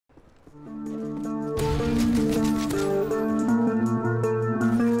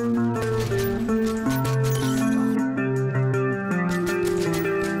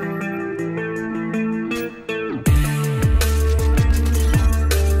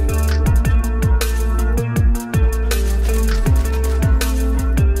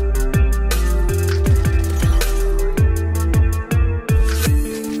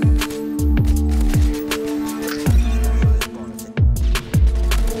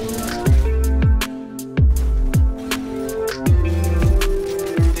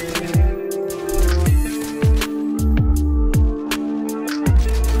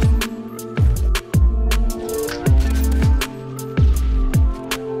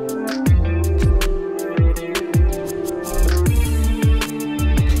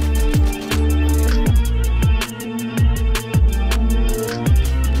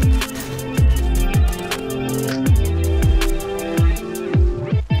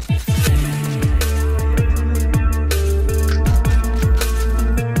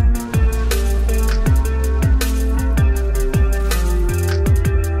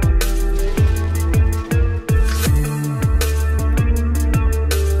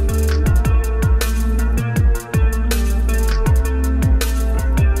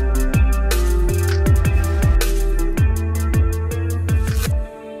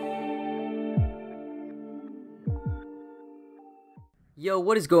Yo,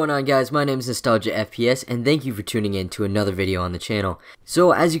 what is going on, guys? My name is NostalgiaFPS, and thank you for tuning in to another video on the channel.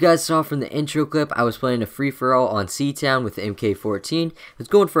 So, as you guys saw from the intro clip, I was playing a free-for-all on C-Town with the MK14. I was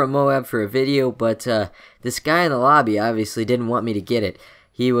going for a Moab for a video, but this guy in the lobby obviously didn't want me to get it.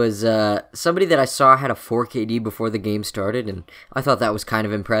 He was somebody that I saw had a 4KD before the game started, and I thought that was kind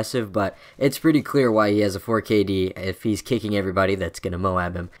of impressive, but it's pretty clear why he has a 4KD if he's kicking everybody that's going to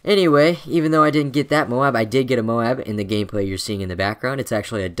Moab him. Anyway, even though I didn't get that Moab, I did get a Moab in the gameplay you're seeing in the background. It's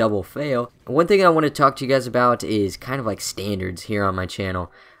actually a double fail. One thing I want to talk to you guys about is kind of like standards here on my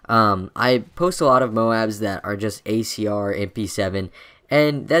channel. I post a lot of Moabs that are just ACR, MP7,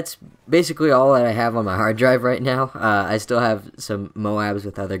 and that's basically all that I have on my hard drive right now. I still have some Moabs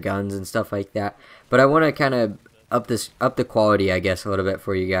with other guns and stuff like that, but I want to kind of up the quality, I guess, a little bit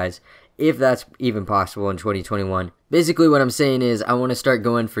for you guys, if that's even possible in 2021. Basically, what I'm saying is I want to start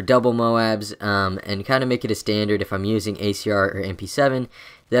going for double Moabs and kind of make it a standard if I'm using ACR or MP7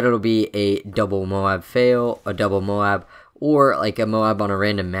 that it'll be a double Moab fail, a double Moab, or like a Moab on a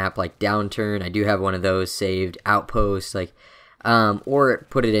random map like Downturn. I do have one of those saved, Outpost, like. Or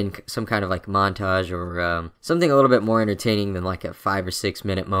put it in some kind of like montage or something a little bit more entertaining than like a 5 or 6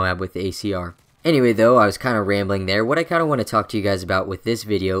 minute Moab with ACR. Anyway, though, I was kind of rambling there. What I kind of want to talk to you guys about with this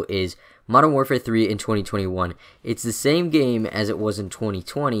video is Modern Warfare 3 in 2021. It's the same game as it was in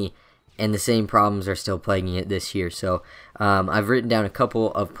 2020, and the same problems are still plaguing it this year. So I've written down a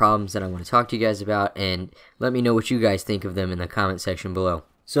couple of problems that I want to talk to you guys about, and let me know what you guys think of them in the comment section below.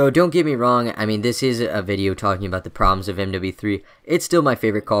 So don't get me wrong, I mean, this is a video talking about the problems of MW3. It's still my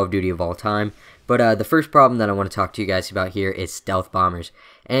favorite Call of Duty of all time. But the first problem that I want to talk to you guys about here is stealth bombers.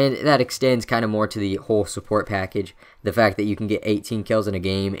 And that extends kind of more to the whole support package. The fact that you can get 18 kills in a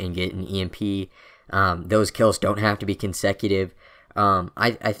game and get an EMP. Those kills don't have to be consecutive.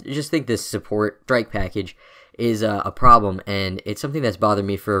 I just think this support strike package is a problem, and it's something that's bothered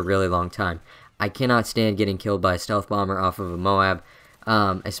me for a really long time. I cannot stand getting killed by a stealth bomber off of a Moab.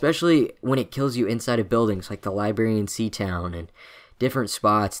 Especially when it kills you inside of buildings like the library in C-Town and different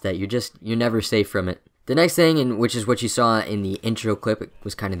spots that you're never safe from it. The next thing, and which is what you saw in the intro clip, it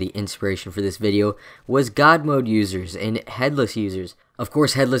was kind of the inspiration for this video, was God mode users and headless users. Of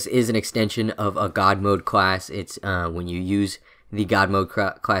course, headless is an extension of a God mode class. It's when you use the God mode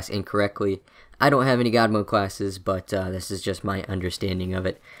class incorrectly. I don't have any God mode classes, but this is just my understanding of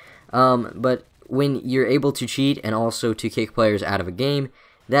it. But when you're able to cheat and also to kick players out of a game,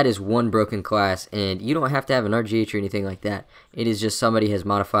 that is one broken class, and you don't have to have an RGH or anything like that. It is just somebody has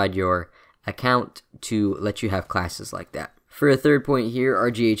modified your account to let you have classes like that. For a third point here,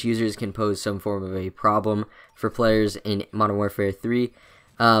 RGH users can pose some form of a problem for players in Modern Warfare 3.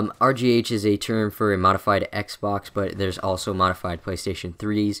 RGH is a term for a modified Xbox, but there's also modified PlayStation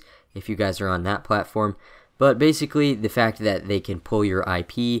 3s if you guys are on that platform. But basically, the fact that they can pull your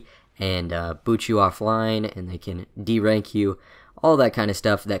IP and boot you offline, and they can derank you, all that kind of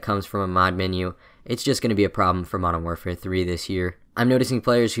stuff that comes from a mod menu. It's just going to be a problem for Modern Warfare 3 this year. I'm noticing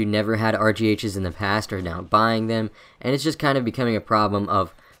players who never had RGHs in the past are now buying them, and it's just kind of becoming a problem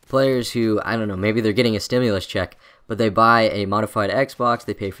of players who, I don't know, maybe they're getting a stimulus check, but they buy a modified Xbox,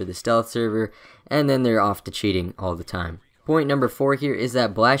 they pay for the stealth server, and then they're off to cheating all the time. Point number 4 here is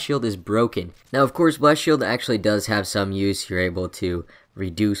that Blast Shield is broken. Now, of course, Blast Shield actually does have some use. You're able to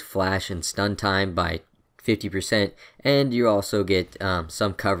reduce flash and stun time by 50%, and you also get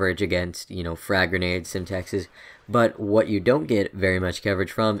some coverage against, frag grenades, Simtaxes. But what you don't get very much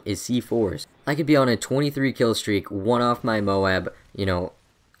coverage from is C4s. I could be on a 23 kill streak, one off my Moab,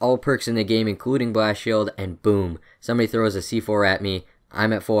 all perks in the game, including Blast Shield, and boom, somebody throws a C4 at me.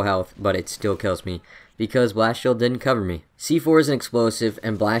 I'm at full health, but it still kills me because Blast Shield didn't cover me. C4 is an explosive,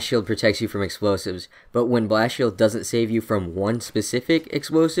 and Blast Shield protects you from explosives, but when Blast Shield doesn't save you from one specific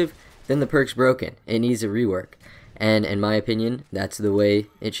explosive, then the perk's broken. It needs a rework. And in my opinion, that's the way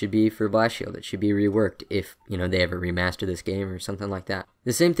it should be for Blast Shield. It should be reworked if, they ever remaster this game or something like that.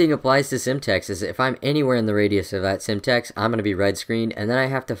 The same thing applies to Simtax. If I'm anywhere in the radius of that Simtax, I'm going to be red screened, and then I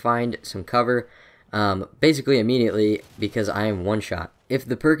have to find some cover basically immediately because I am one shot. If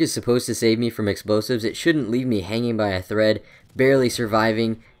the perk is supposed to save me from explosives, it shouldn't leave me hanging by a thread, barely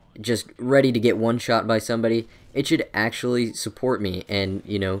surviving, just ready to get one shot by somebody. It should actually support me and,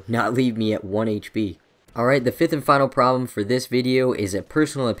 not leave me at 1 HP. Alright, the fifth and final problem for this video is a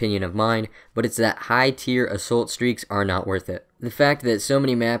personal opinion of mine, but it's that high tier assault streaks are not worth it. The fact that so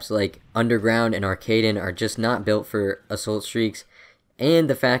many maps like Underground and Arcaden are just not built for assault streaks, and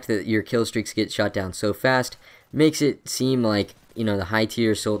the fact that your kill streaks get shot down so fast makes it seem like, the high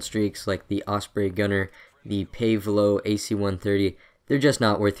tier assault streaks like the Osprey Gunner, the Pavelo AC-130, they're just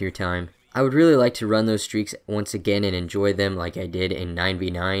not worth your time. I would really like to run those streaks once again and enjoy them like I did in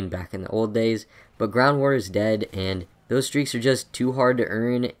 9v9 back in the old days, but ground war is dead and those streaks are just too hard to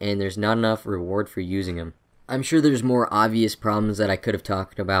earn and there's not enough reward for using them. I'm sure there's more obvious problems that I could have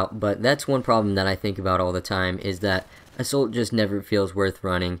talked about, but that's one problem that I think about all the time, is that Assault just never feels worth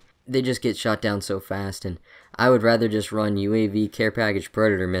running. They just get shot down so fast, and I would rather just run UAV Care Package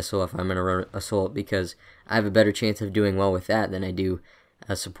Predator Missile if I'm going to run Assault, because I have a better chance of doing well with that than I do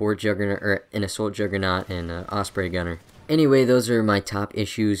a Support Juggernaut, or an Assault Juggernaut and an Osprey Gunner. Anyway, those are my top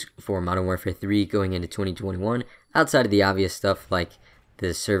issues for Modern Warfare 3 going into 2021, outside of the obvious stuff like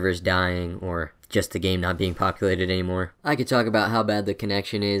the servers dying or just the game not being populated anymore. I could talk about how bad the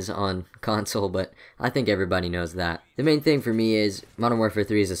connection is on console, but I think everybody knows that. The main thing for me is Modern Warfare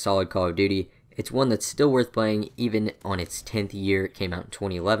 3 is a solid Call of Duty. It's one that's still worth playing even on its 10th year. It came out in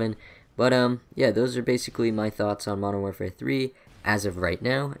 2011. But yeah, those are basically my thoughts on Modern Warfare 3 as of right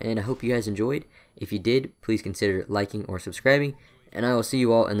now, and I hope you guys enjoyed. If you did, please consider liking or subscribing, and I will see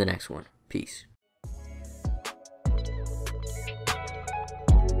you all in the next one. Peace.